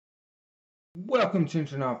Welcome to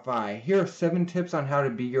Internet Fi. Here are 7 tips on how to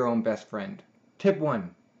be your own best friend. Tip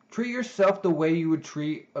 1. Treat yourself the way you would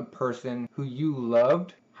treat a person who you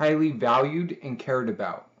loved, highly valued, and cared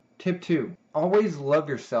about. Tip 2. Always love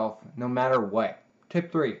yourself no matter what.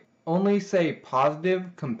 Tip 3. Only say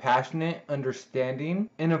positive, compassionate, understanding,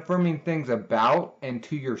 and affirming things about and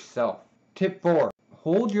to yourself. Tip 4.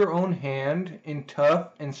 Hold your own hand in tough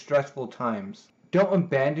and stressful times. Don't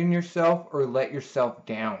abandon yourself or let yourself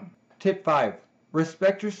down. Tip 5.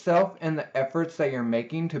 Respect yourself and the efforts that you're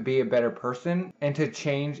making to be a better person and to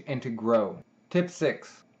change and to grow. Tip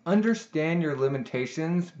 6. Understand your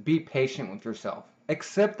limitations. Be patient with yourself.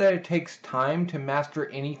 Accept that it takes time to master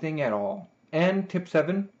anything at all. And tip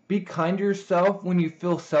 7. Be kind to yourself when you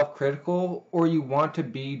feel self-critical or you want to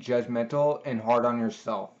be judgmental and hard on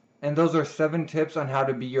yourself. And those are 7 tips on how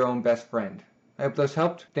to be your own best friend. I hope those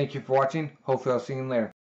helped. Thank you for watching. Hopefully I'll see you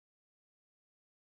later.